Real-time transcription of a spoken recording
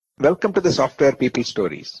Welcome to the Software People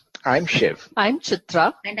Stories. I'm Shiv. I'm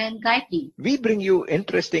Chitra. And I'm Gayatri. We bring you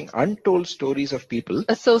interesting, untold stories of people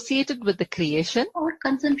Associated with the creation Or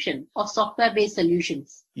consumption of software-based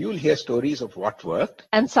solutions. You'll hear stories of what worked,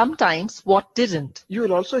 and sometimes what didn't, you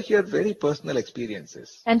will also hear very personal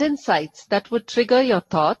experiences. and insights that would trigger your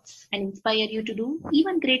thoughts And inspire you to do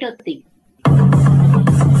even greater things.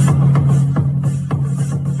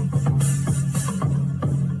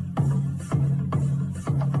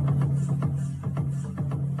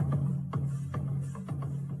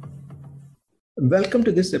 Welcome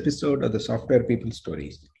to this episode of the Software People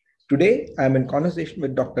Stories. Today, I'm in conversation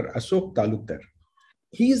with Dr. Ashok Talukdar.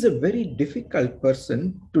 He is a very difficult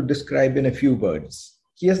person to describe in a few words.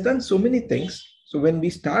 He has done so many things. So when we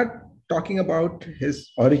start talking about his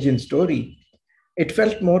origin story, it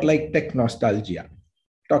felt more like tech nostalgia,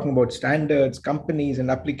 talking about standards, companies, and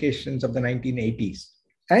applications of the 1980s.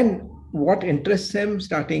 And what interests him,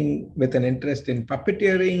 starting with an interest in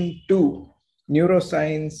puppeteering to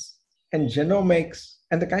neuroscience and genomics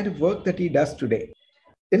and the kind of work that he does today.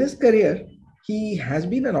 In his career, he has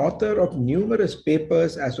been an author of numerous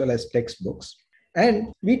papers as well as textbooks.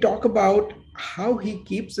 And we talk about how he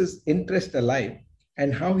keeps his interest alive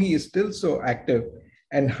and how he is still so active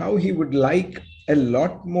and how he would like a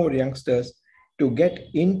lot more youngsters to get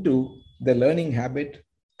into the learning habit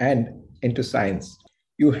and into science.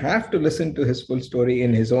 You have to listen to his full story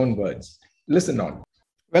in his own words. Listen on.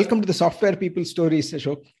 Welcome to the Software People Stories,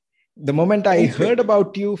 Ashok. The moment I heard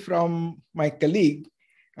about you from my colleague,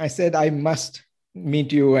 I said, I must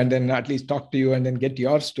meet you and then at least talk to you and then get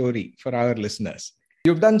your story for our listeners.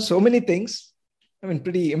 You've done so many things.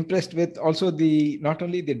 Pretty impressed with also not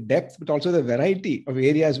only the depth, but also the variety of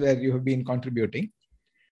areas where you have been contributing.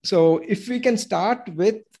 So if we can start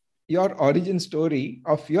with your origin story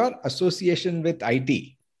of your association with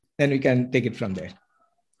IT, then we can take it from there.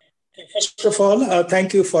 First of all,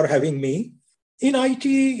 thank you for having me. In IT,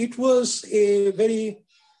 it was a very,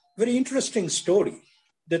 very interesting story.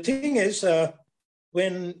 The thing is,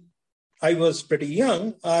 when I was pretty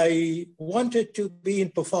young, I wanted to be in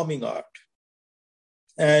performing art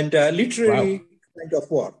and literary kind of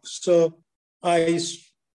work. So I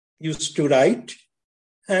used to write.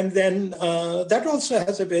 And then that also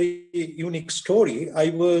has a very unique story. I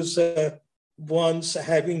was once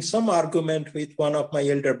having some argument with one of my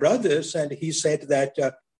elder brothers, and he said that,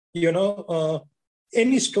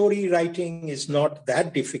 any story writing is not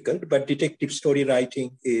that difficult, but detective story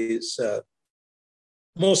writing is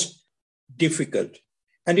most difficult.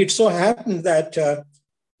 And it so happened that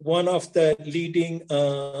one of the leading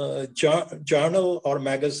journal or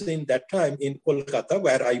magazine that time in Kolkata,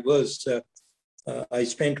 where I was, I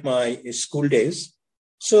spent my school days.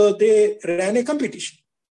 So they ran a competition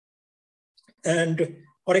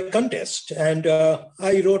or a contest. And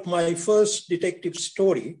I wrote my first detective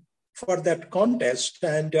story for that contest,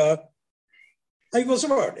 and I was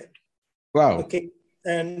awarded. Wow. Okay.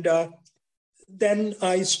 And then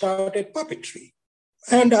I started puppetry.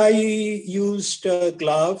 And I used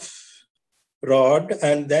glove, rod,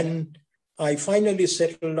 and then I finally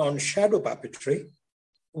settled on shadow puppetry,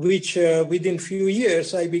 which within few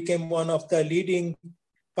years, I became one of the leading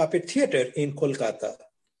puppet theater in Kolkata.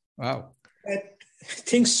 Wow. But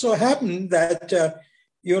things so happened that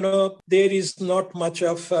there is not much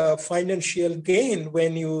of financial gain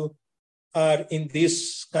when you are in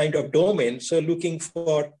this kind of domain. So looking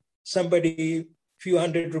for somebody, few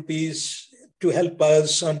hundred rupees to help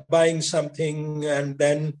us on buying something.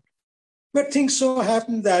 But things so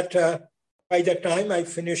happened that by the time I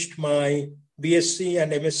finished my BSc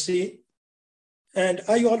and MSc, and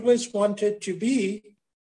I always wanted to be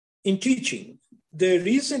in teaching. The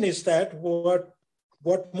reason is that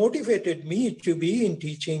what motivated me to be in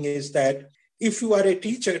teaching is that if you are a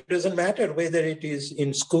teacher, it doesn't matter whether it is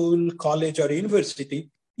in school, college, or university,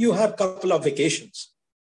 you have a couple of vacations.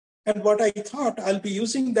 And what I thought, I'll be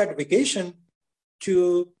using that vacation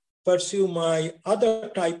to pursue my other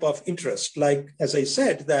type of interest, like, as I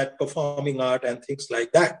said, that performing art and things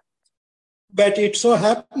like that. But it so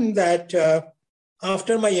happened that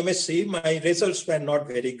after my MSc, my results were not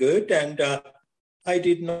very good, and I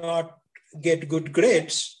did not get good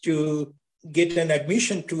grades to get an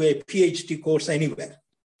admission to a PhD course anywhere.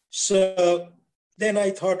 So then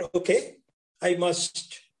I thought, okay, I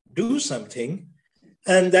must do something.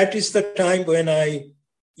 And that is the time when I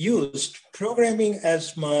used programming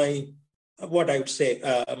as my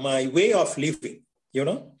way of living,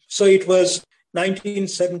 So it was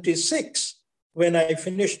 1976 when I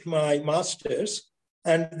finished my master's,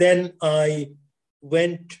 and then I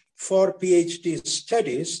went for PhD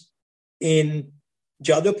studies in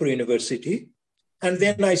Jadavpur University. And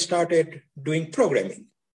then I started doing programming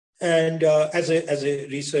and as a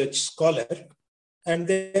research scholar. And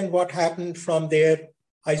then what happened from there,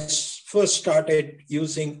 I first started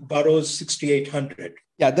using Burroughs 6800.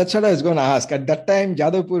 Yeah, that's what I was going to ask. At that time,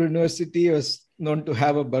 Jadavpur University was known to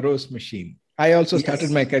have a Burroughs machine. I also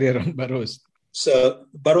started my career on Burroughs. So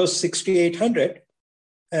Burroughs 6800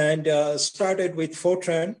 and started with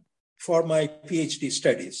Fortran for my PhD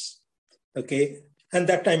studies. Okay. And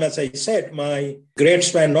that time, as I said, my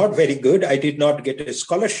grades were not very good. I did not get a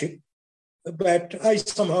scholarship, but I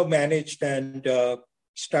somehow managed and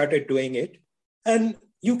started doing it. And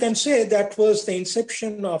you can say that was the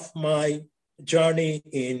inception of my journey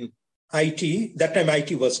in IT. That time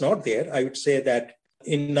IT was not there. I would say that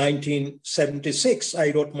in 1976,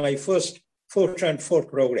 I wrote my first Fortran 4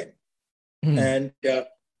 program. And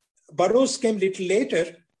Burroughs came a little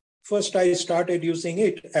later. First, I started using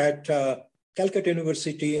it at Calcutta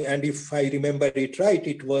University. And if I remember it right,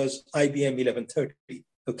 it was IBM 1130.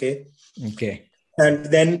 Okay. And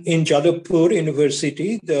then in Jadavpur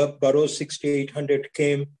University, the Burroughs 6800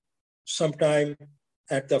 came sometime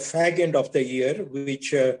at the fag end of the year,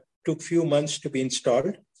 which took few months to be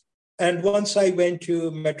installed. And once I went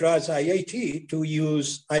to Madras IIT to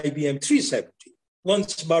use IBM 370.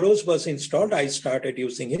 Once Burroughs was installed, I started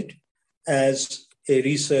using it as a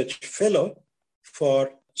research fellow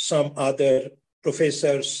for some other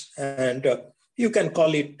professors. And you can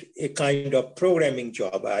call it a kind of programming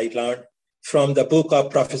job. I learned from the book of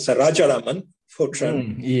Professor Rajaraman,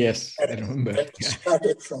 Fortran. Yes, I remember. And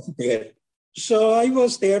started from there. So I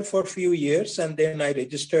was there for a few years, and then I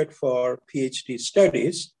registered for PhD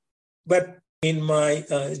studies. But in my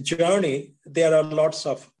journey, there are lots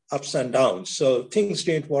of ups and downs. So things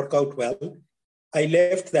didn't work out well. I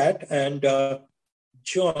left that and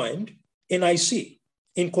joined NIC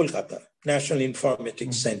in Kolkata, National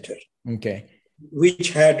Informatics Center, which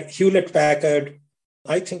had Hewlett-Packard,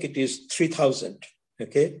 I think it is 3000,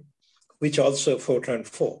 okay, which also Fortran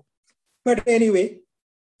 4. But anyway,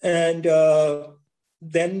 and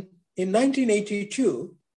then in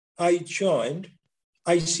 1982, I joined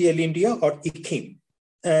ICL India or IKIM.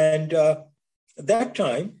 And that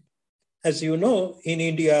time, as you know, in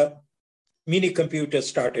India, mini computers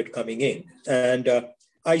started coming in. And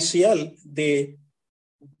ICL, they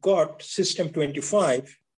got System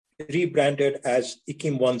 25 rebranded as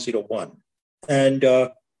IKIM 101. And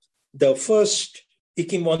the first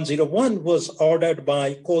IKIM 101 was ordered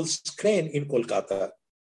by Coles Crane in Kolkata.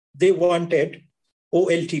 They wanted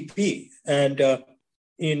OLTP. And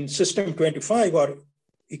in System 25 or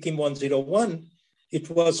IKIM 101, it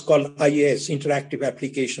was called IAS, Interactive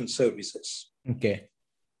Application Services. Okay.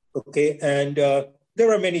 And there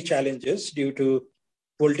were many challenges due to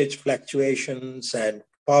voltage fluctuations and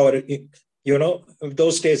power. You know, in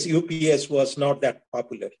those days, UPS was not that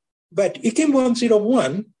popular. But IKIM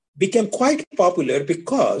 101 became quite popular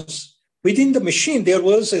because within the machine, there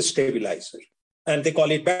was a stabilizer, and they call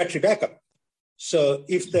it battery backup. So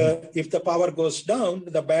if the power goes down,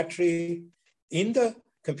 the battery in the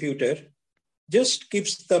computer just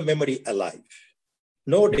keeps the memory alive.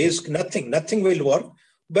 No disk, nothing will work,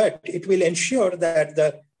 but it will ensure that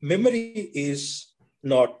the memory is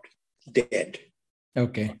not dead.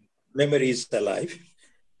 Okay. Memory is alive.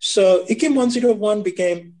 So IKIM 101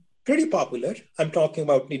 became pretty popular. I'm talking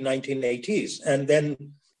about the 1980s. And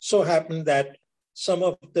then so happened that some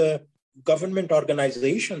of the government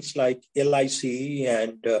organizations like LIC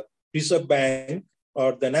and Reserve Bank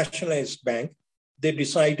or the Nationalized Bank, they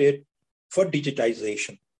decided for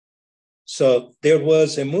digitization. So there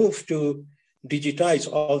was a move to digitize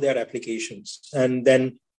all their applications. And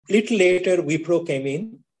then a little later, Wipro came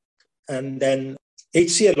in, and then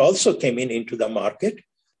HCL also came into the market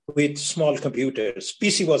with small computers.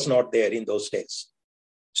 PC was not there in those days.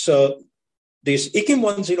 So this IKIM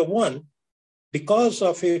 101, because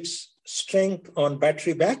of its strength on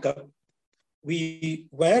battery backup, we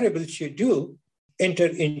were able to enter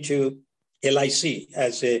into LIC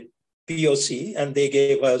as a POC, and they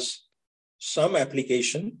gave us some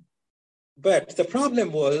application. But the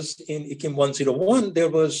problem was in IKIM 101, there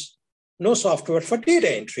was no software for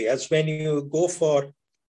data entry. As when you go for,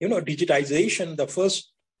 digitization, the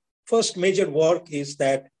first major work is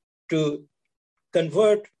that to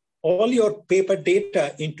convert all your paper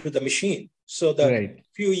data into the machine. So the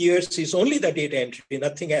few years is only the data entry,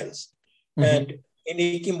 nothing else. Mm-hmm. And in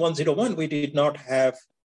IKIM 101, we did not have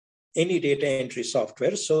any data entry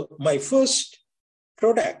software. So my first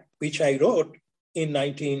product, which I wrote in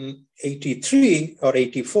 1983 or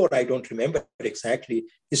 84, I don't remember exactly,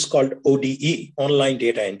 is called ODE, Online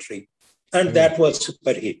Data Entry. And that was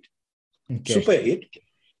super hit. Super hit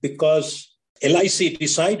because LIC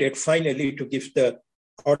decided finally to give the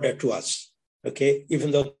order to us, okay,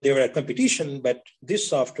 even though they were a competition, but this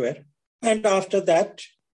software. And after that,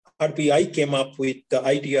 RBI came up with the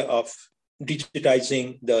idea of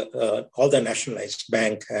digitizing all the nationalized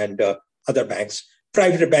bank and other banks.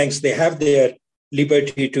 Private banks, they have their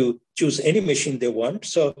liberty to choose any machine they want.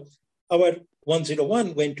 So our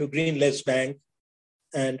 101 went to Greenless Bank,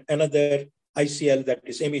 and another ICL, that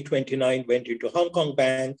is ME29, went into Hong Kong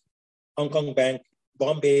Bank,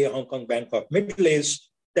 Bombay, Hong Kong Bank of Middle East.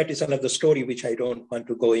 That is another story which I don't want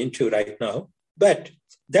to go into right now. But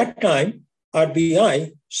that time,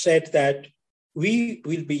 RBI said that we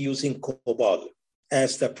will be using COBOL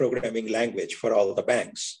as the programming language for all the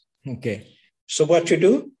banks. Okay. So what to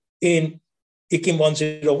do? In IKIM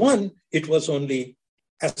 101, it was only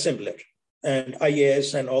assembler. And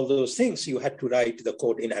IAS and all those things, you had to write the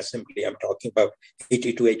code in assembly. I'm talking about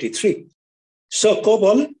 82, 83. So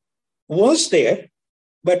COBOL was there,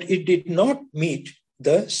 but it did not meet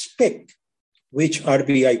the spec which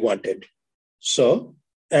RBI wanted. So,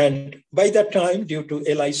 and by that time, due to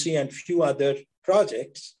LIC and few other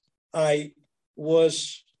projects, I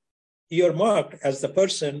was earmarked as the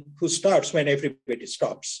person who starts when everybody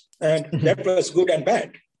stops. And that was good and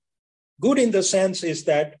bad. Good in the sense is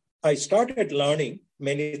that I started learning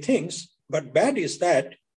many things, but bad is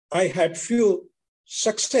that I had few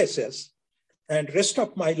successes, and rest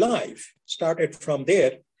of my life started from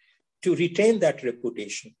there to retain that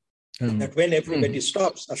reputation, that when everybody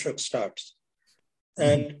stops, Ashok starts.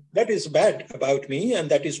 And that is bad about me, and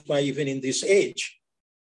that is why even in this age,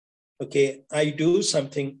 okay, I do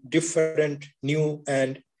something different, new,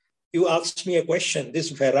 and you asked me a question,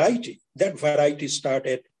 this variety, that variety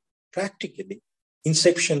started practically.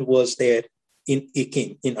 Inception was there in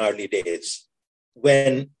IKIM in early days,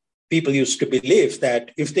 when people used to believe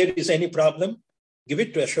that if there is any problem, give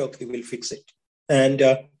it to Ashok, he will fix it. And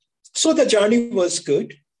so the journey was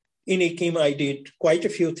good. In IKIM, I did quite a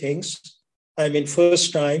few things. I mean,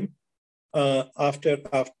 first time, after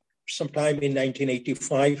some time in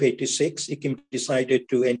 1985, 86, IKIM decided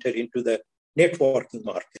to enter into the networking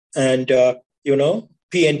market. And,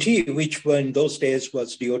 PNT, which in those days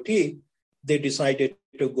was DOT, they decided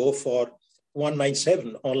to go for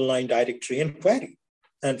 197, online directory inquiry.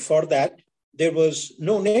 And for that, there was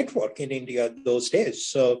no network in India those days.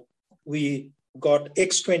 So we got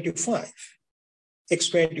X25,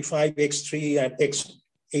 X3, and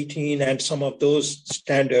X18, and some of those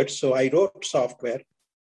standards. So I wrote software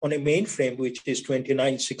on a mainframe, which is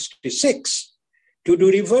 2966, to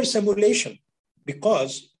do reverse emulation,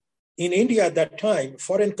 because in India at that time,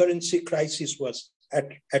 foreign currency crisis was at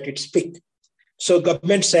its peak. So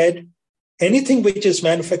government said, anything which is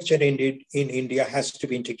manufactured in India has to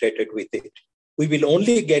be integrated with it. We will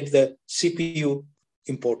only get the CPU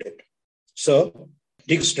imported. So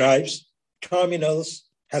disk drives, terminals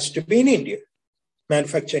has to be in India,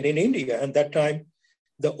 manufactured in India. And that time,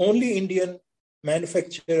 the only Indian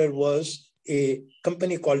manufacturer was a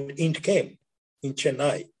company called Intchem in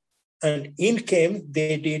Chennai. And Intchem,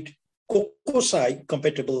 they did Kokusai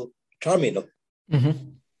compatible terminal.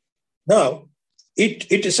 Now,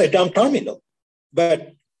 it is a dumb terminal,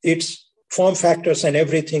 but its form factors and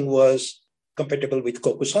everything was compatible with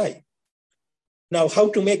Kokusai. Now, how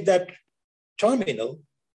to make that terminal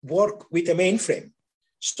work with a mainframe?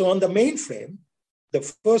 So on the mainframe, the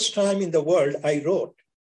first time in the world, I wrote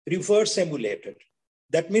reverse emulator.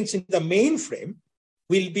 That means in the mainframe,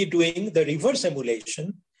 we'll be doing the reverse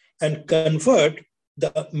emulation and convert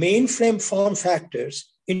the mainframe form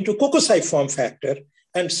factors into Kokusai form factor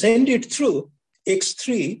and send it through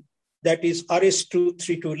X3, that is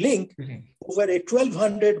RS-232 link, over a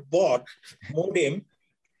 1200 baud modem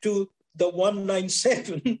to the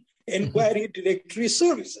 197 inquiry directory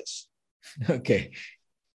services. Okay.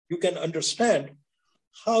 You can understand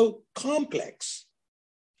how complex.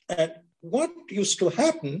 And what used to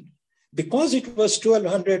happen, because it was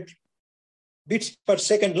 1200 bits per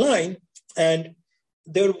second line, and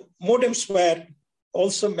their modems were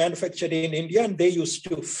also manufactured in India, and they used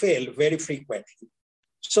to fail very frequently.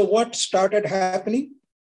 So what started happening?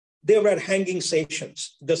 There were hanging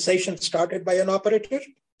sessions. The session started by an operator,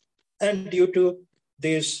 and due to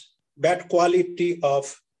this bad quality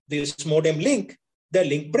of this modem link, the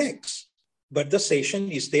link breaks. But the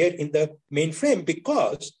session is there in the mainframe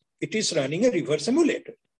because it is running a reverse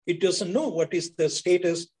emulator. It doesn't know what is the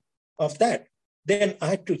status of that. Then I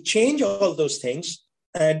had to change all those things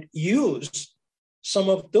and use some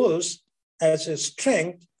of those as a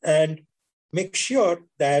strength and make sure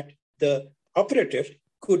that the operator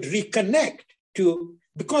could reconnect to,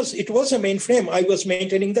 because it was a mainframe, I was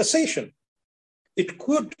maintaining the session. it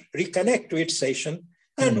could reconnect to its session.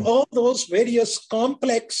 And all those various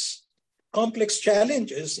complex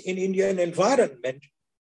challenges in Indian environment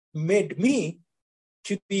made me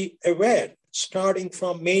to be aware, starting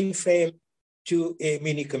from mainframe to a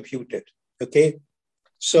mini computer. Okay.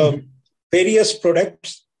 So various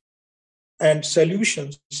products and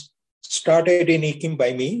solutions started in EKIM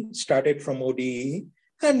by me, started from ODE,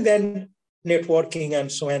 and then networking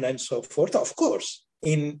and so on and so forth. Of course,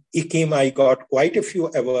 in EKIM, I got quite a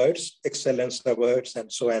few awards, excellence awards,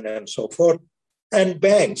 and so on and so forth. And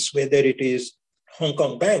banks, whether it is Hong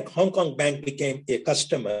Kong Bank became a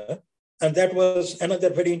customer. And that was another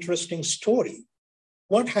very interesting story.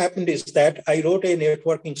 What happened is that I wrote a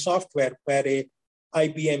networking software where a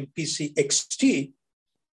IBM PC XT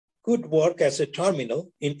could work as a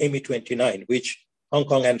terminal in ME29, which Hong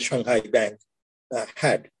Kong and Shanghai Bank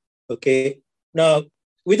had. Okay. Now,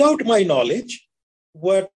 without my knowledge,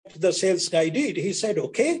 what the sales guy did, he said,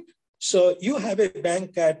 okay, so you have a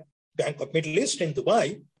bank at Bank of Middle East in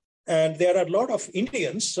Dubai, and there are a lot of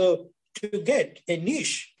Indians. So to get a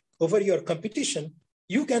niche over your competition,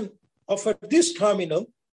 you can offer this terminal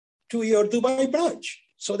to your Dubai branch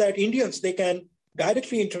so that Indians, they can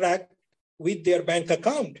directly interact with their bank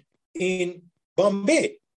account in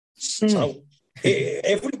Bombay. So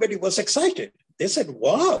everybody was excited. They said,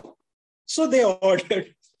 wow. So they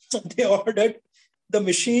ordered the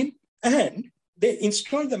machine and they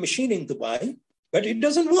installed the machine in Dubai, but it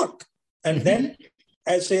doesn't work. And then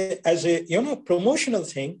as a promotional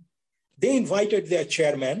thing, they invited their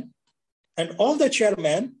chairman, and all the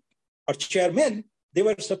chairmen, they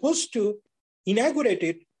were supposed to inaugurate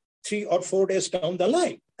it 3 or 4 days down the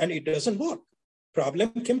line, and it doesn't work.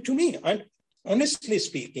 Problem came to me. And honestly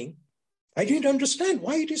speaking, I didn't understand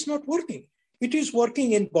why it is not working. It is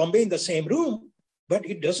working in Bombay in the same room, but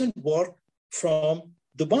it doesn't work from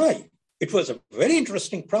Dubai. It was a very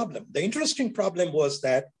interesting problem. The interesting problem was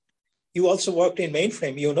that you also worked in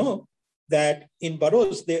mainframe. You know that in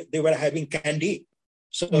Burroughs, they were having Candy.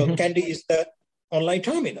 So Candy is the online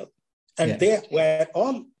terminal. And they were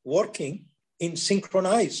all working in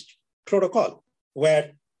synchronized protocol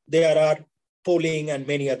where there are polling and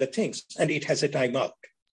many other things, and it has a timeout.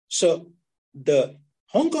 So the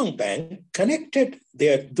Hong Kong Bank connected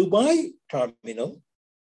their Dubai terminal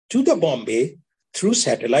to the Bombay through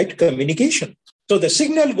satellite communication. So the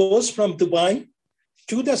signal goes from Dubai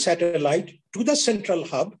to the satellite, to the central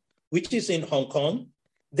hub, which is in Hong Kong.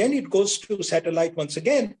 Then it goes to satellite once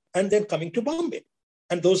again, and then coming to Bombay.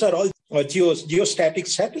 And those are all geostatic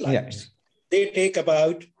satellites. Yes. They take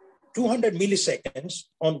about 200 milliseconds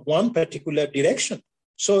on one particular direction.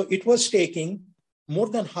 So it was taking more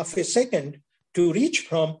than half a second to reach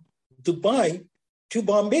from Dubai to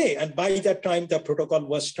Bombay. And by that time, the protocol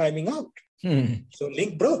was timing out. So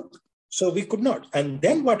link broke. So we could not. And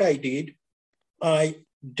then what I did, I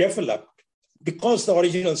developed, because the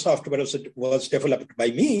original software was developed by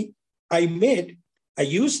me, I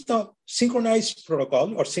used the synchronized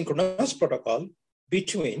protocol or synchronous protocol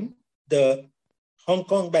between the Hong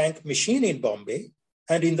Kong Bank machine in Bombay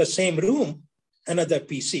and in the same room, another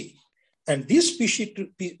PC. And this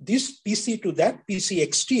PC to that PC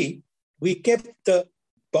XT, we kept the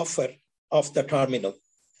buffer of the terminal.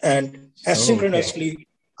 And asynchronously,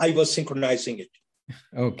 I was synchronizing it.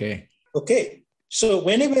 Okay. So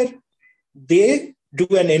whenever they do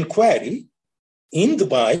an inquiry in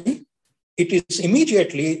Dubai, it is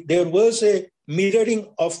immediately, there was a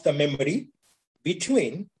mirroring of the memory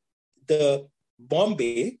between the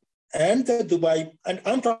Bombay and the Dubai. And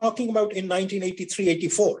I'm talking about in 1983,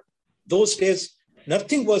 84. Those days,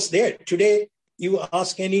 nothing was there. Today, you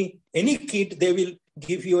ask any kid, they will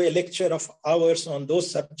give you a lecture of hours on those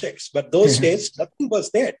subjects. But those days, nothing was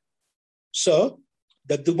there. So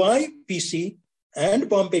the Dubai PC and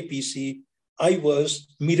Bombay PC, I was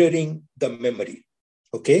mirroring the memory,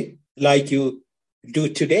 okay? Like you do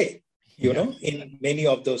today, you know, in many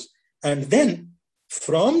of those. And then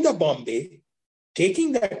from the Bombay,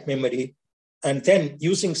 taking that memory and then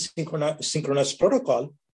using synchronous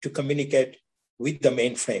protocol to communicate with the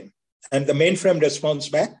mainframe. And the mainframe responds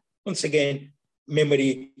back, once again,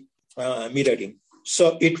 memory mirroring.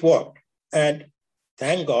 So it worked. And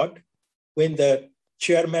thank God, when the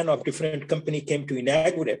chairman of different company came to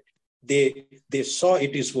inaugurate, they saw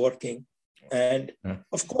it is working. And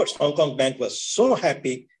of course, Hong Kong Bank was so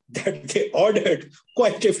happy that they ordered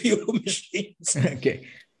quite a few machines. Okay,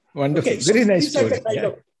 wonderful. Okay, so very nice story.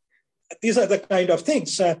 These are the kind of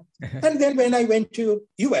things. And then when I went to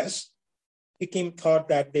US, EKIM thought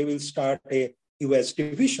that they will start a US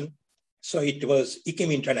division. So it was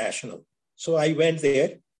EKIM International. So I went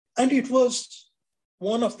there, and it was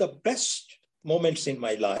one of the best moments in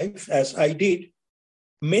my life as I did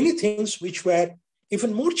many things which were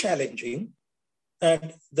even more challenging.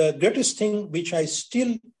 And the greatest thing which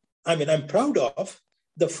I'm proud of,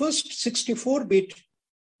 the first 64-bit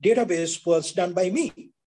database was done by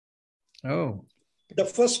me. Oh. The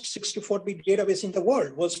first 64-bit database in the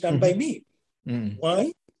world was done by me.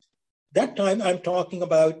 Why? That time I'm talking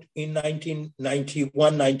about in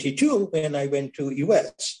 1991, 92, when I went to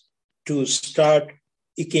US to start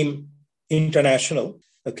IKIM International.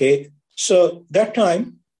 Okay. So that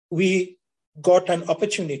time we got an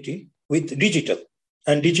opportunity with Digital,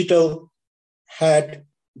 and Digital had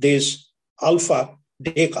this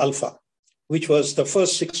DEC Alpha, which was the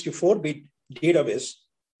first 64-bit database,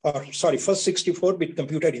 first 64-bit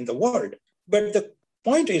computer in the world. But the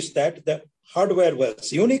point is that the hardware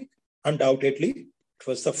was unique, undoubtedly. It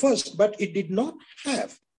was the first, but it did not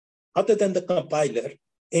have, other than the compiler,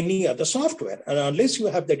 any other software. And unless you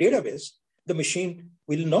have the database, the machine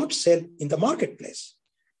will not sell in the marketplace.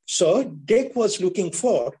 So DEC was looking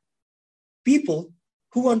for people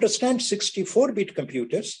who understand 64-bit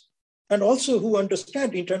computers and also who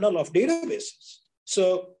understand internal of databases.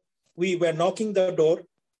 So we were knocking the door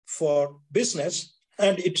for business,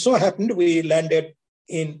 and it so happened we landed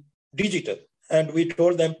in Digital. And we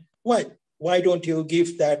told them, why don't you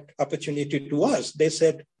give that opportunity to us? They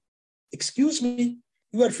said, excuse me,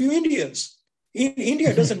 you are few Indians.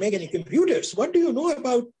 India doesn't make any computers. What do you know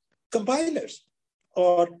about compilers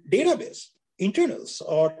or database, internals,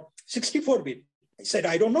 or 64-bit? I said,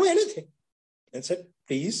 I don't know anything. And said,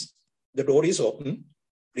 please, the door is open.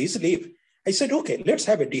 Please leave. I said, okay, let's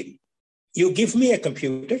have a deal. You give me a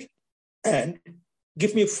computer and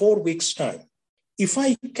give me 4 weeks' time. If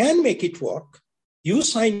I can make it work, you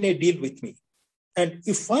sign a deal with me. And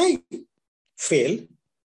if I fail,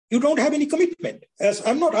 you don't have any commitment, as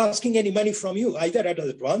I'm not asking any money from you, either at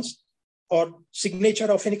advance or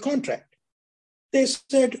signature of any contract. They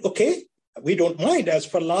said, okay, we don't mind. As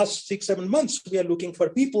for last 6-7 months, we are looking for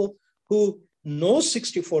people who know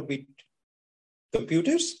 64-bit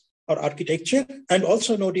computers or architecture and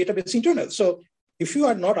also know database internal. So if you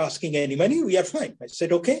are not asking any money, we are fine. I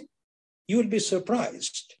said, okay, you will be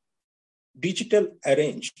surprised. Digital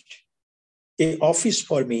arranged an office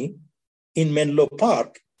for me in Menlo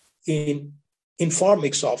Park in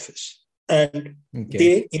Informix office. And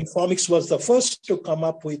Informix was the first to come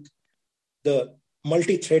up with the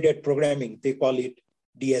multi-threaded programming. They call it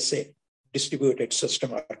DSA, Distributed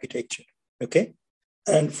System Architecture. Okay.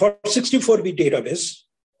 And for 64-bit database,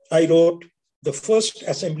 I wrote the first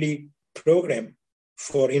assembly program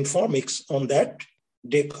for Informix on that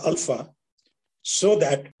DEC Alpha, so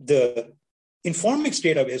that the Informix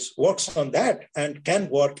database works on that and can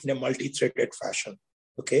work in a multi-threaded fashion.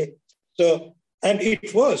 Okay. So, and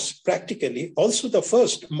it was practically also the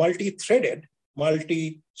first multi-threaded,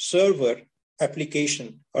 multi-server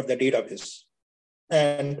application of the database.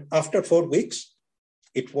 And after 4 weeks,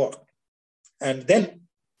 it worked. And then,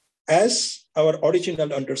 as our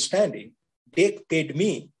original understanding, DEC paid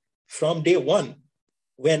me from day one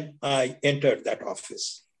when I entered that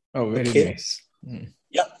office. Oh, very nice.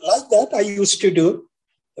 Yeah, like that I used to do,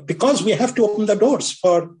 because we have to open the doors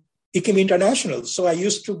for IKIM International. So I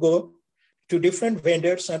used to go to different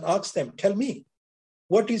vendors and ask them, tell me,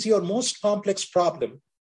 what is your most complex problem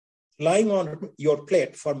lying on your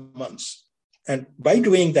plate for months? And by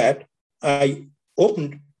doing that, I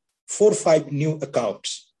opened 4 or 5 new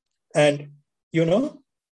accounts. And,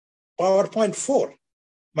 PowerPoint 4,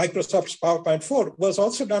 Microsoft's PowerPoint 4 was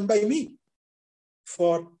also done by me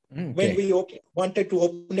for when we wanted to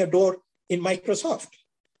open a door in Microsoft.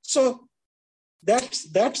 So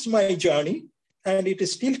that's my journey, and it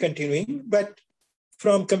is still continuing. But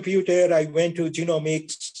from computer, I went to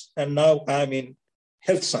genomics, and now I'm in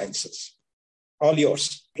health sciences. All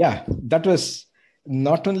yours. Yeah, that was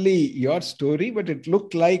not only your story, but it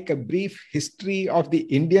looked like a brief history of the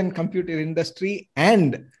Indian computer industry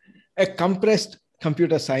and a compressed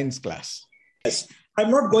computer science class. Yes,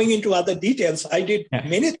 I'm not going into other details. I did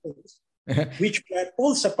many things which were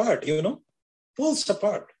poles apart, poles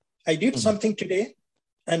apart. I did something today,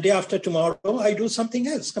 and day after tomorrow, I do something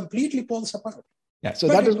else, completely poles apart. Yeah, so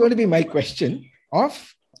that was going to be my question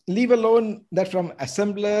leave alone that from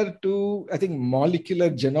assembler to, I think, molecular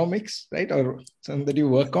genomics, right? Or something that you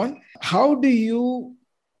work on. How do you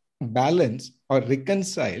balance or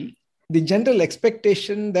reconcile the general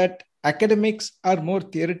expectation that academics are more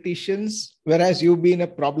theoreticians, whereas you've been a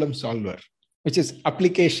problem solver, which is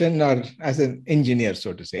application or as an engineer,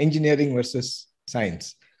 so to say, engineering versus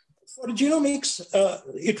science? For genomics,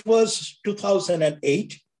 it was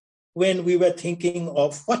 2008 when we were thinking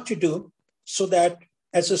of what to do so that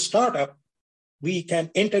as a startup, we can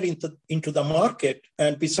enter into the market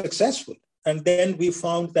and be successful. And then we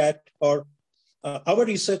found that, our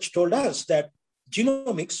research told us that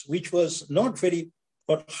genomics, which was not very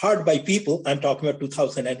hard by people, I'm talking about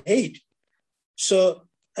 2008. So,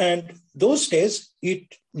 and those days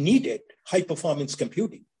it needed high performance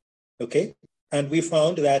computing. Okay. And we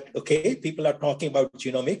found that, okay, people are talking about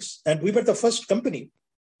genomics, and we were the first company,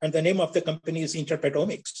 and the name of the company is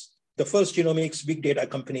Interpretomics, the first genomics big data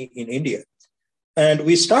company in India. And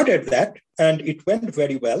we started that, and it went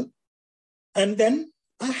very well. And then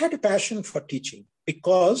I had a passion for teaching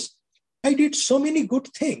because I did so many good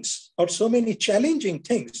things or so many challenging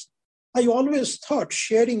things. I always thought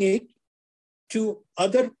sharing it to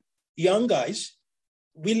other young guys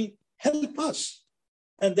will help us.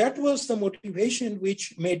 And that was the motivation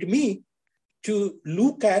which made me to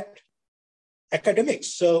look at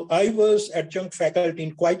academics. So I was adjunct faculty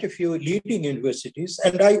in quite a few leading universities,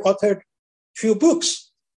 and I authored few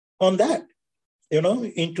books on that.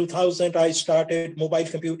 In 2000, I started mobile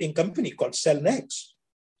computing company called Cellnex.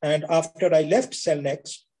 And after I left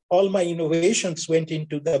Cellnex, all my innovations went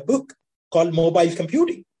into the book called Mobile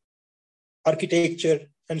Computing, Architecture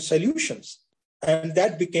and Solutions. And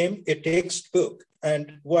that became a textbook,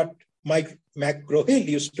 and what Mike McGraw-Hill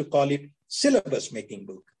used to call it syllabus making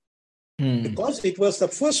book, because it was the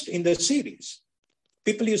first in the series.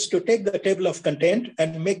 People used to take the table of content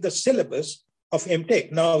and make the syllabus of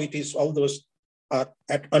MTech. Now it is all those are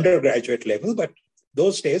at undergraduate level, but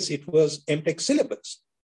those days it was MTech syllabus.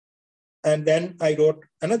 And then I wrote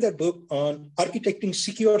another book on architecting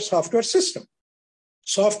secure software system.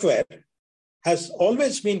 Software has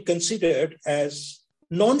always been considered as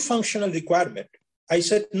non-functional requirement. I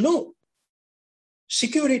said, no,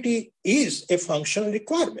 security is a functional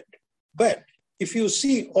requirement. But if you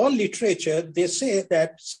see all literature, they say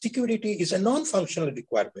that security is a non-functional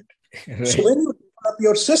requirement. Right. So when you develop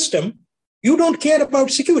your system, you don't care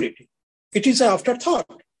about security. It is an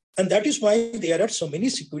afterthought. And that is why there are so many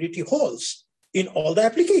security holes in all the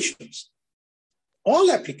applications.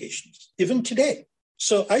 All applications, even today.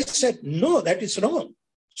 So I said, no, that is wrong.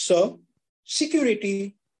 So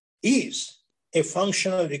security is a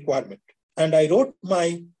functional requirement. And I wrote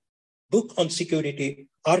my book on security,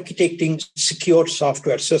 Architecting Secure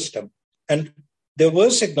Software System. And there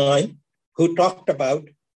was a guy who talked about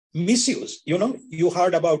misuse. You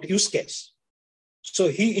heard about use case. So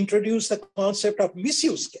he introduced the concept of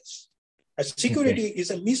misuse case. As security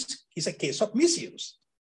is a case of misuse.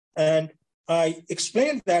 And I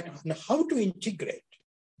explained that how to integrate.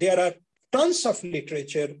 There are tons of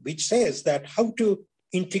literature which says that how to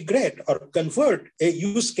integrate or convert a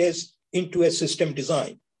use case into a system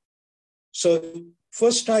design. So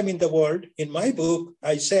first time in the world, in my book,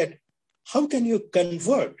 I said, how can you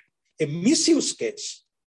convert a misuse case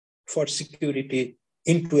for security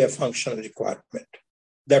into a functional requirement?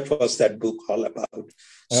 That was that book all about.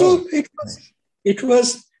 So it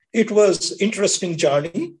was interesting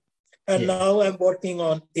journey. And now I'm working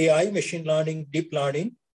on AI, machine learning, deep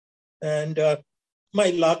learning. And my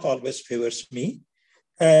luck always favors me.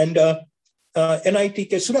 And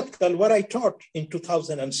NITK Surathkal, what I taught in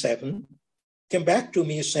 2007, came back to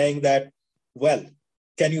me saying that, well,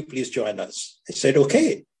 can you please join us? I said,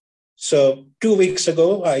 okay. So 2 weeks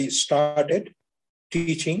ago, I started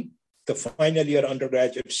teaching the final year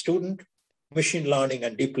undergraduate student, machine learning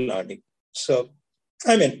and deep learning. So,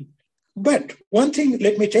 but one thing,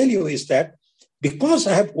 let me tell you, is that because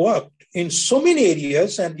I have worked in so many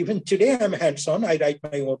areas, and even today I'm hands-on, I write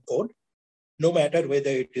my own code, no matter whether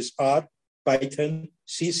it is R, Python,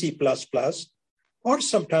 C, C++, or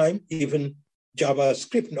sometimes even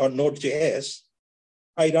JavaScript or Node.js,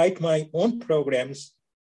 I write my own programs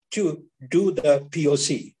to do the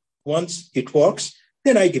POC. Once it works,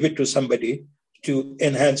 then I give it to somebody to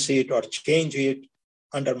enhance it or change it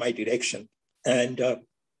under my direction. And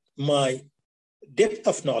my depth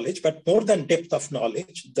of knowledge, but more than depth of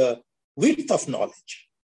knowledge, the width of knowledge,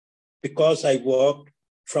 because I worked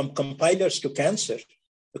from compilers to cancer,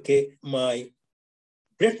 okay, my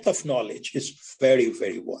breadth of knowledge is very,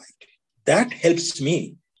 very wide. That helps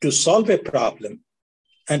me to solve a problem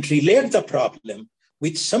and relate the problem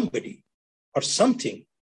with somebody or something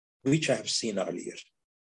which I have seen earlier.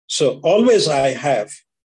 So always I have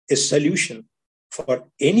a solution for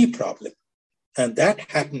any problem. And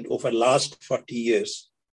that happened over the last 40 years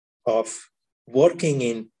of working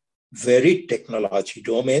in very technology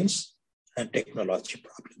domains and technology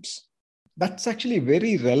problems. That's actually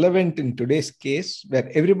very relevant in today's case, where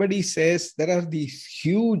everybody says there are these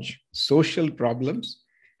huge social problems.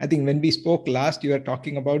 I think when we spoke last, you were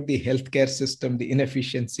talking about the healthcare system, the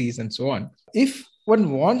inefficiencies, and so on. If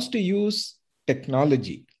one wants to use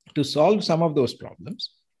technology to solve some of those problems.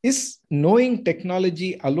 Is knowing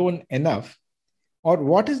technology alone enough? Or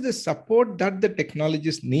what is the support that the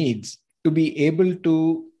technologist needs to be able to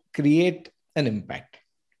create an impact?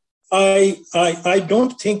 I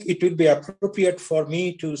don't think it would be appropriate for me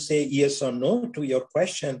to say yes or no to your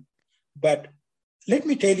question, but let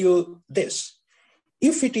me tell you this.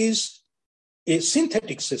 If it is a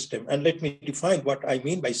synthetic system, and let me define what I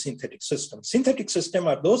mean by synthetic system. Synthetic system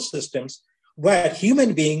are those systems where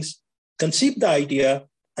human beings conceive the idea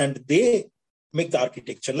and they make the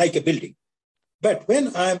architecture like a building. But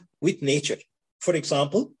when I'm with nature, for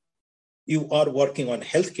example, you are working on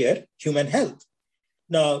healthcare, human health.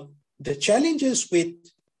 Now, the challenges with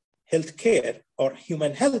healthcare or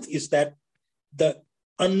human health is that the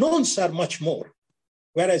unknowns are much more.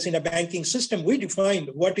 Whereas in a banking system, we define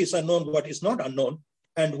what is unknown, what is not unknown,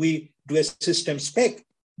 and we do a system spec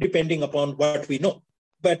depending upon what we know.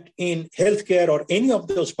 But in healthcare or any of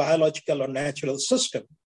those biological or natural systems,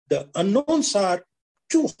 the unknowns are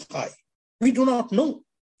too high. We do not know.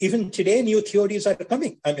 Even today, new theories are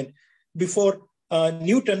coming. I mean, before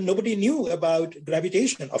Newton, nobody knew about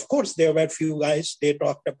gravitation. Of course, there were a few guys, they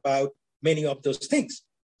talked about many of those things.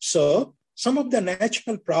 So some of the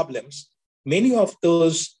natural problems, many of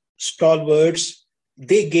those stalwarts,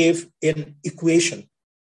 they gave an equation.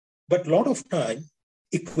 But a lot of time,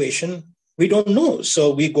 equation, we don't know. So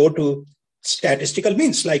we go to statistical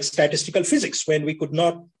means like statistical physics when we could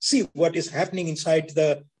not see what is happening inside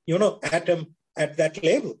the atom at that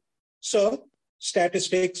level. So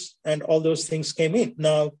statistics and all those things came in.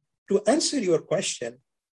 Now, to answer your question,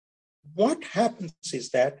 what happens is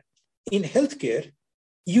that in healthcare,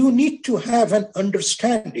 you need to have an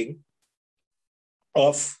understanding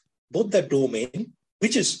of both the domain,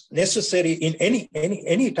 which is necessary in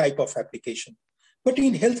any type of application. But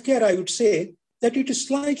in healthcare, I would say that it is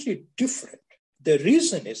slightly different. The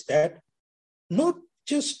reason is that not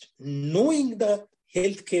just knowing the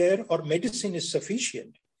healthcare or medicine is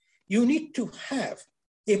sufficient. You need to have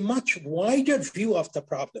a much wider view of the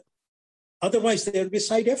problem. Otherwise, there will be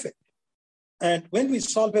side effect. And when we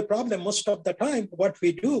solve a problem, most of the time, what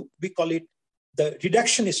we do, we call it the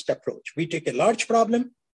reductionist approach. We take a large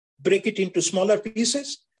problem, break it into smaller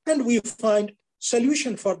pieces, and we find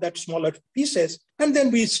solution for that smaller pieces, and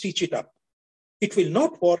then we stitch it up. It will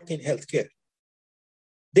not work in healthcare.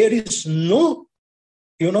 There is no,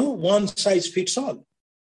 one size fits all.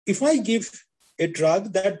 If I give a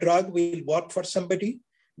drug, that drug will work for somebody.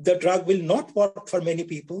 The drug will not work for many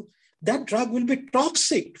people. That drug will be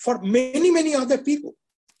toxic for many, many other people.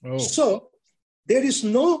 Oh. So there is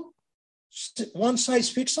no one size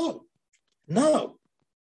fits all. Now,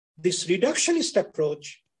 this reductionist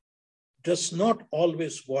approach does not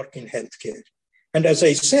always work in healthcare. And as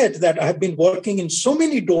I said, that I have been working in so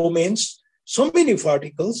many domains, so many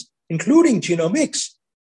verticals, including genomics,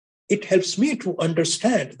 it helps me to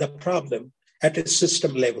understand the problem at a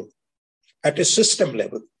system level,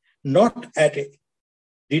 not at a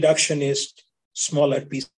reductionist, smaller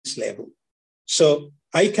piece level. So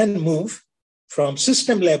I can move from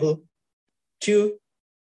system level to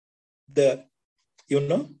the,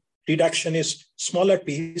 reductionist, smaller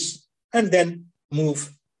piece, and then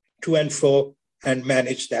move to and fro and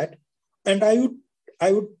manage that. And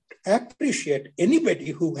I would appreciate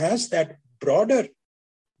anybody who has that broader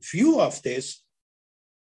view of this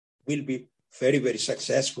will be very, very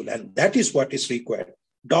successful. And that is what is required.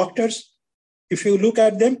 Doctors, if you look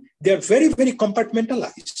at them, they're very, very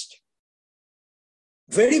compartmentalized.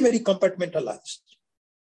 Very, very compartmentalized.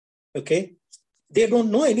 Okay? They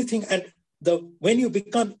don't know anything. And when you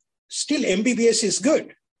become, still MBBS is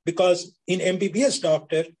good because in MBBS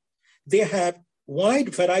doctor, they have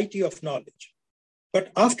wide variety of knowledge.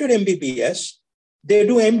 But after MBBS, they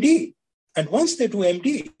do MD. And once they do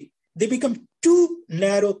MD, they become too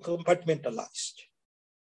narrow compartmentalized.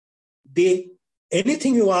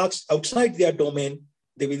 Anything you ask outside their domain,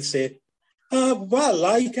 they will say, well,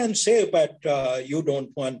 I can say, but you don't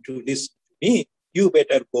want to listen to me. You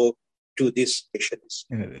better go to this specialist.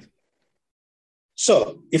 Mm-hmm.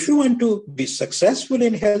 So if you want to be successful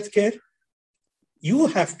in healthcare, you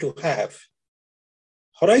have to have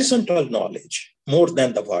horizontal knowledge more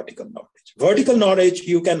than the vertical knowledge. Vertical knowledge,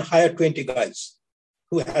 you can hire 20 guys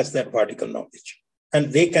who has that vertical knowledge,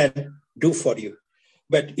 and they can do for you.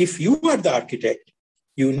 But if you are the architect,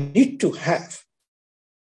 you need to have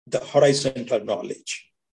the horizontal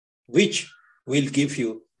knowledge, which will give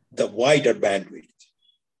you the wider bandwidth.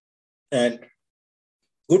 And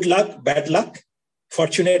good luck, bad luck.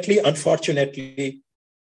 Fortunately, unfortunately,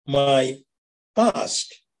 my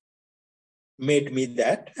past made me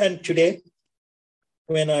that. And today,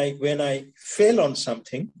 when I fail on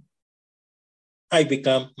something, I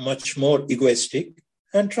become much more egoistic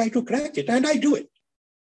and try to crack it. And I do it.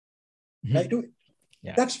 Mm-hmm. I do it.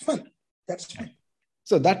 Yeah. That's fun. That's fun.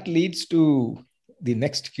 So that leads to the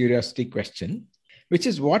next curiosity question, which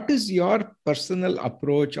is, what is your personal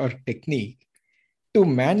approach or technique to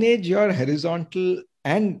manage your horizontal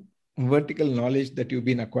and vertical knowledge that you've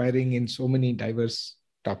been acquiring in so many diverse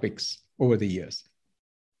topics over the years?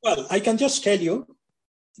 Well, I can just tell you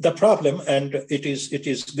the problem, and it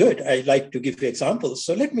is good. I like to give you examples.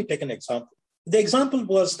 So let me take an example. The example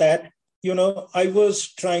was that, I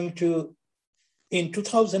was trying to, in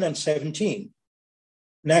 2017,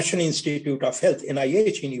 National Institute of Health,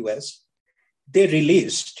 NIH in US, they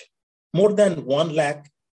released more than 1 lakh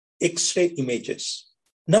X-ray images.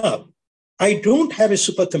 Now, I don't have a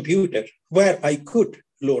supercomputer where I could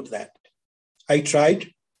load that. I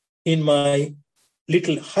tried in my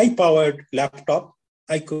little high-powered laptop.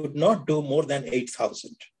 I could not do more than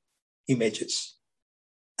 8,000 images.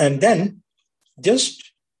 And then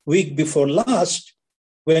just week before last,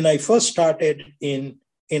 when I first started in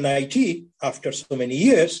NIT after so many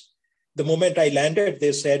years, the moment I landed,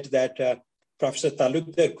 they said that, Professor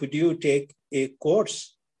Talukdar, could you take a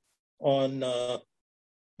course on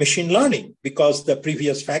machine learning? Because the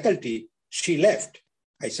previous faculty, she left.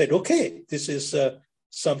 I said, okay, this is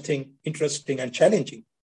something interesting and challenging.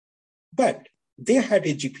 But they had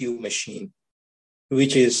a GPU machine,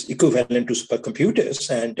 which is equivalent to supercomputers.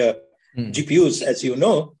 And GPUs, as you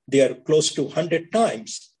know, they are close to 100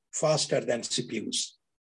 times faster than CPUs,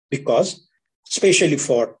 because especially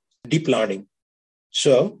for deep learning.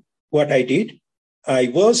 So what I did,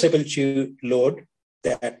 I was able to load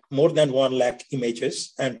that more than 1 lakh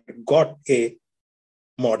images and got a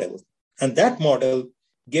model. And that model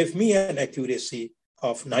gave me an accuracy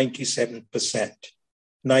of 97%.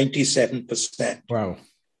 97%. Wow.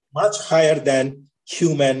 Much higher than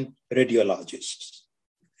human radiologists,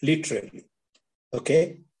 literally.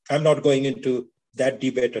 Okay? I'm not going into that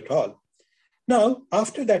debate at all. Now,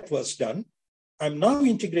 after that was done, I'm now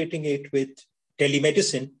integrating it with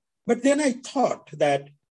telemedicine. But then I thought that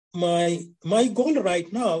my goal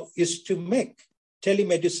right now is to make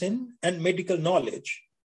telemedicine and medical knowledge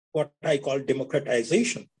what I call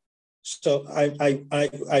democratization. So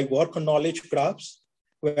I work on knowledge graphs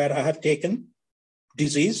where I have taken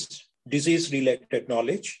disease-related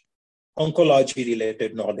knowledge,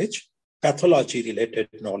 oncology-related knowledge,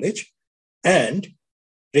 pathology-related knowledge, and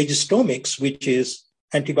registomics, which is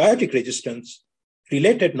antibiotic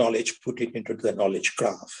resistance-related knowledge, put it into the knowledge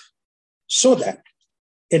graph, so that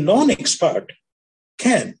a non-expert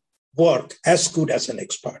can work as good as an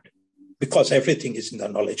expert, because everything is in the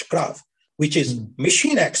knowledge graph, which is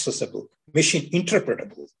machine accessible, machine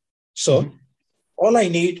interpretable. So all I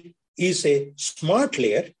need is a smart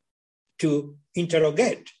layer to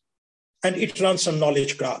interrogate, and it runs on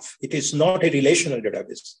knowledge graph. It is not a relational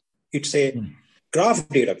database. It's a graph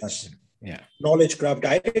database. Yeah. Knowledge graph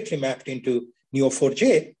directly mapped into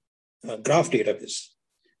Neo4j graph database.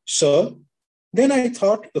 So then I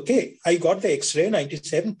thought, okay, I got the X-ray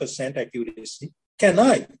 97% accuracy. Can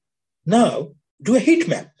I now do a heat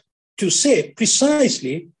map to say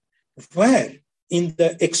precisely where in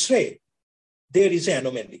the X-ray there is an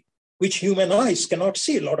anomaly, which human eyes cannot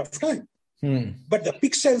see a lot of time. But the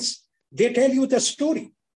pixels, they tell you the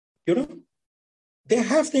story. They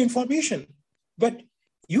have the information. But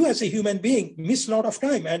you as a human being miss a lot of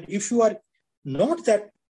time. And if you are not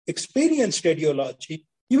that experienced radiology,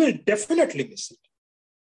 you will definitely miss it.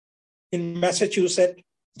 In Massachusetts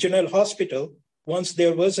General Hospital, once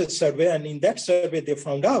there was a survey, and in that survey, they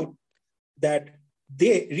found out that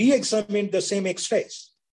they re-examined the same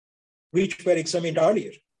X-rays, which were examined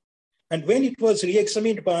earlier. And when it was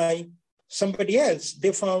re-examined by somebody else,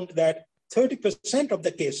 they found that 30% of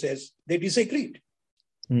the cases, they disagreed.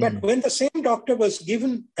 But when the same doctor was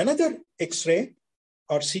given another X-ray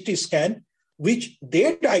or CT scan, which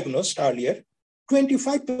they diagnosed earlier,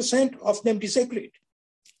 25% of them disagreed.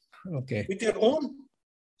 Okay. With their own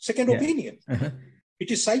second opinion. It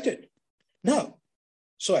is cited. Now,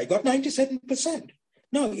 so I got 97%.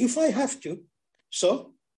 Now, if I have to,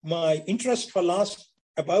 so my interest for last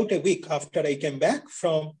about a week after I came back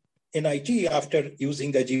from NIT, after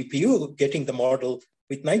using the GPU, getting the model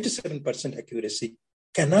with 97% accuracy,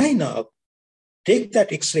 can I now take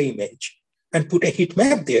that X-ray image and put a heat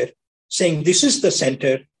map there saying this is the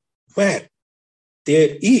center where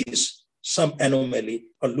there is some anomaly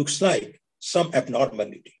or looks like some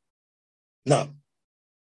abnormality. Now,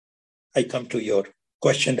 I come to your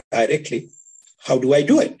question directly. How do I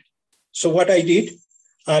do it? So what I did,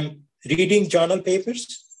 I'm reading journal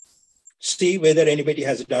papers, see whether anybody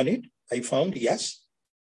has done it. I found, yes,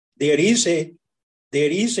 there is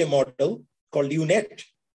a model called UNet,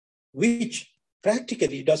 which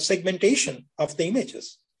practically does segmentation of the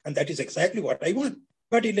images. And that is exactly what I want,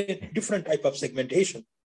 but in a different type of segmentation.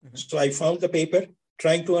 So I found the paper,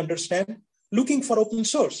 trying to understand, looking for open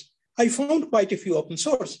source. I found quite a few open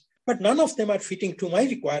source, but none of them are fitting to my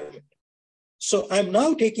requirement. So I'm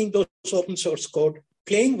now taking those open source code,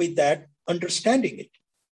 playing with that, understanding it.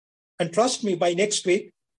 And trust me, by next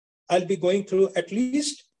week, I'll be going through at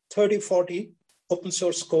least 30, 40 open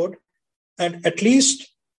source code and at least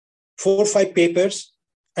 4 or 5 papers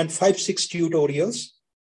and 5, 6 tutorials,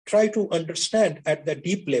 try to understand at the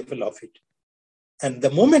deep level of it. And the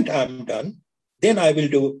moment I'm done, then I will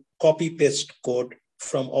do copy-paste code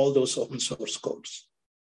from all those open source codes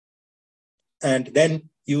and then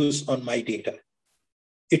use on my data.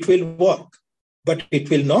 It will work, but it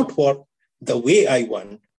will not work the way I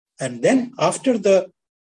want. And then after the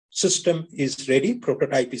system is ready,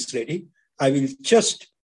 prototype is ready, I will just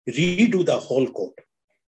redo the whole code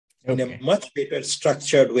in a much better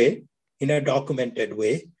structured way, in a documented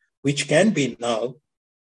way, which can be now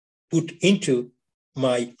put into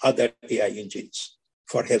my other AI engines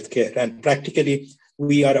for healthcare. And practically,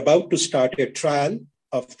 we are about to start a trial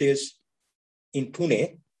of this in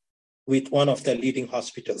Pune with one of the leading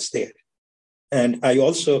hospitals there. And I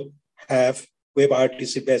also have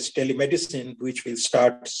WebRTC-based telemedicine, which will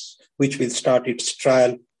start its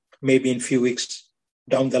trial maybe in a few weeks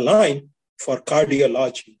down the line for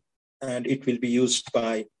cardiology. And it will be used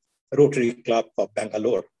by Rotary Club of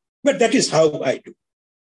Bangalore. But that is how I do.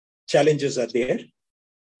 Challenges are there.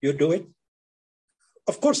 You do it.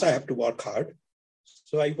 Of course, I have to work hard.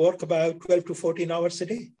 So I work about 12 to 14 hours a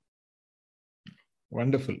day.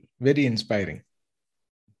 Wonderful. Very inspiring.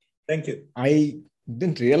 Thank you. I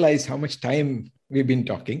didn't realize how much time we've been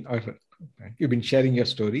talking or you've been sharing your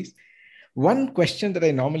stories. One question that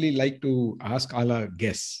I normally like to ask all our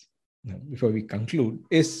guests before we conclude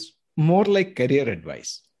is more like career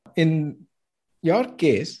advice. In your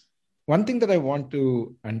case, one thing that I want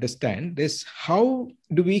to understand is how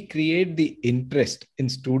do we create the interest in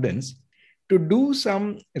students to do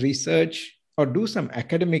some research or do some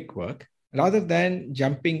academic work rather than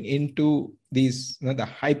jumping into these the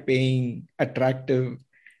high-paying, attractive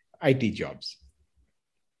IT jobs?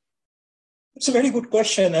 It's a very good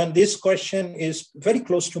question. And this question is very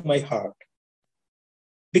close to my heart.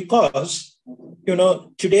 Because,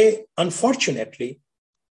 today, unfortunately,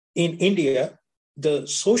 in India, the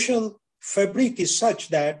social fabric is such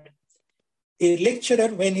that a lecturer,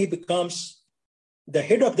 when he becomes the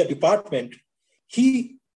head of the department,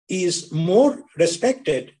 he is more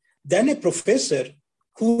respected than a professor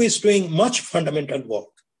who is doing much fundamental work.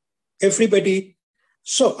 Everybody,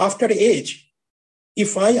 so after age,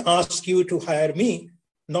 if I ask you to hire me,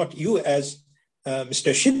 not you as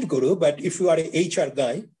Mr. Shivguru, but if you are an HR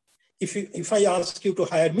guy, if I ask you to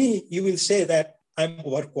hire me, you will say that I'm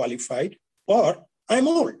overqualified or I'm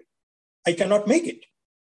old. I cannot make it.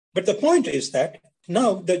 But the point is that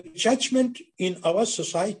now the judgment in our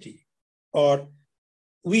society, or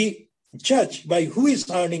we judge by who is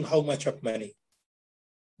earning how much of money.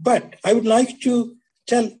 But I would like to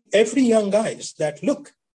tell every young guys that,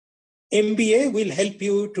 look, MBA will help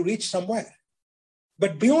you to reach somewhere.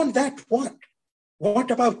 But beyond that, what?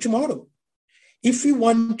 What about tomorrow? If you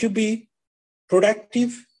want to be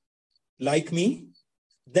productive like me,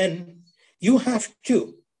 then you have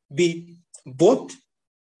to be both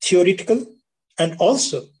theoretical and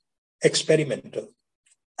also experimental.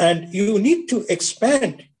 And you need to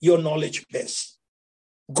expand your knowledge base.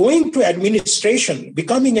 Going to administration,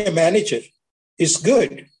 becoming a manager is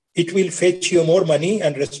good. It will fetch you more money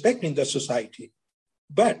and respect in the society.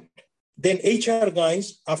 But then HR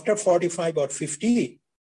guys, after 45 or 50,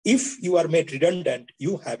 if you are made redundant,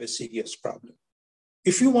 you have a serious problem.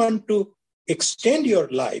 If you want to extend your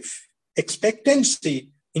life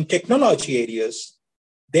expectancy in technology areas,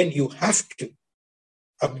 then you have to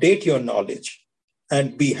update your knowledge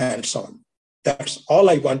and be hands-on. That's all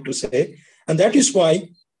I want to say. And that is why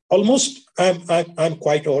almost I'm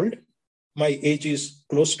quite old. My age is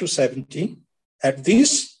close to 70. At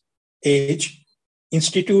this age,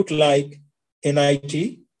 institute like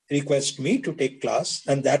NIT request me to take class,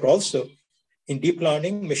 and that also in deep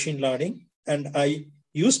learning, machine learning, and I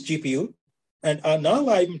use GPU. And now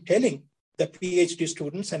I'm telling the PhD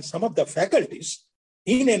students and some of the faculties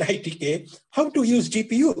in NITK how to use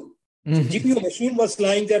GPU. Mm-hmm. GPU machine was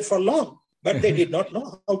lying there for long, but they did not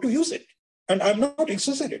know how to use it. And I'm not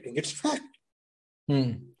exaggerating, it's fact.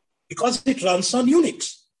 Because it runs on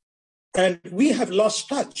Unix. And we have lost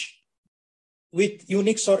touch. with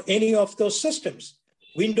Unix or any of those systems.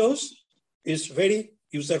 Windows is very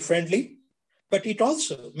user-friendly, but it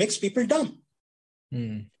also makes people dumb.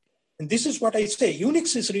 And this is what I say.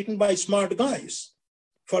 Unix is written by smart guys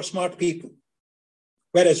for smart people,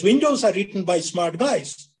 whereas Windows are written by smart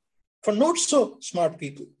guys for not so smart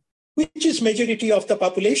people, which is majority of the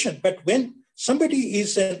population. But when somebody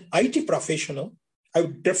is an IT professional, I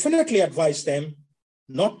would definitely advise them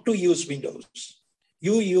not to use Windows.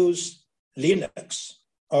 You use Linux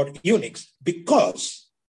or Unix because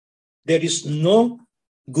there is no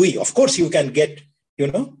GUI. Of course, you can get,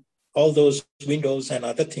 all those Windows and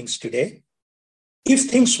other things today. If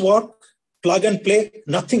things work, plug and play,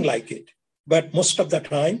 nothing like it. But most of the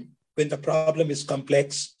time, when the problem is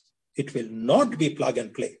complex, it will not be plug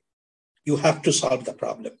and play. You have to solve the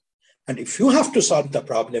problem. And if you have to solve the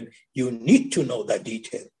problem, you need to know the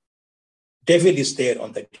detail. Devil is there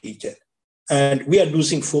on the detail. And we are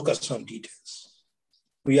losing focus on details.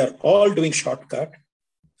 We are all doing shortcut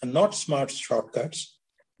and not smart shortcuts.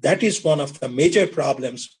 That is one of the major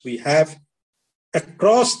problems we have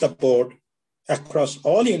across the board, across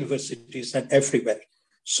all universities and everywhere.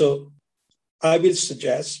 So I will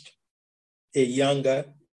suggest young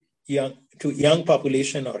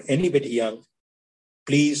population or anybody young,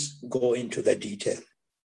 please go into the detail.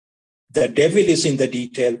 The devil is in the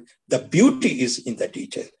detail. The beauty is in the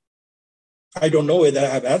detail. I don't know whether I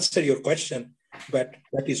have answered your question, but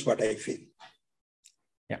that is what I feel.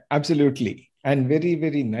 Yeah, absolutely. And very,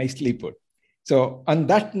 very nicely put. So on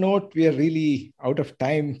that note, we are really out of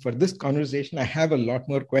time for this conversation. I have a lot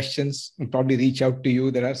more questions and probably reach out to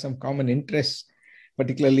you. There are some common interests,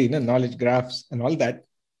 particularly knowledge graphs and all that,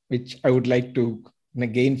 which I would like to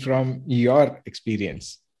gain from your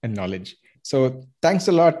experience and knowledge. So thanks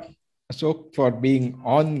a lot, Ashok, for being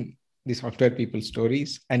on the Software People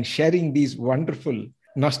Stories and sharing these wonderful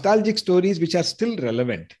nostalgic stories, which are still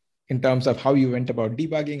relevant in terms of how you went about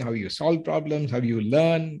debugging, how you solve problems, how you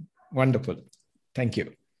learn. Wonderful. Thank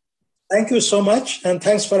you. Thank you so much. And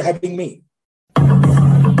thanks for having me.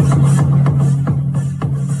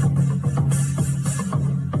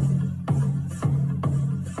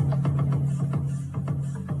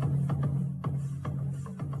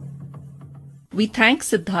 We thank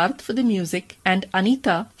Siddharth for the music and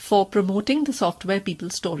Anita for promoting the Software People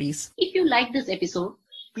Stories. If you like this episode,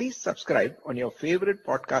 Please subscribe on your favorite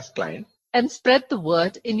podcast client. And spread the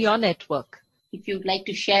word in your network. if you'd like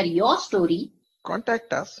to share your story,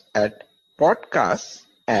 Contact us at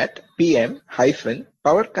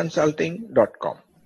podcasts@pm-powerconsulting.com.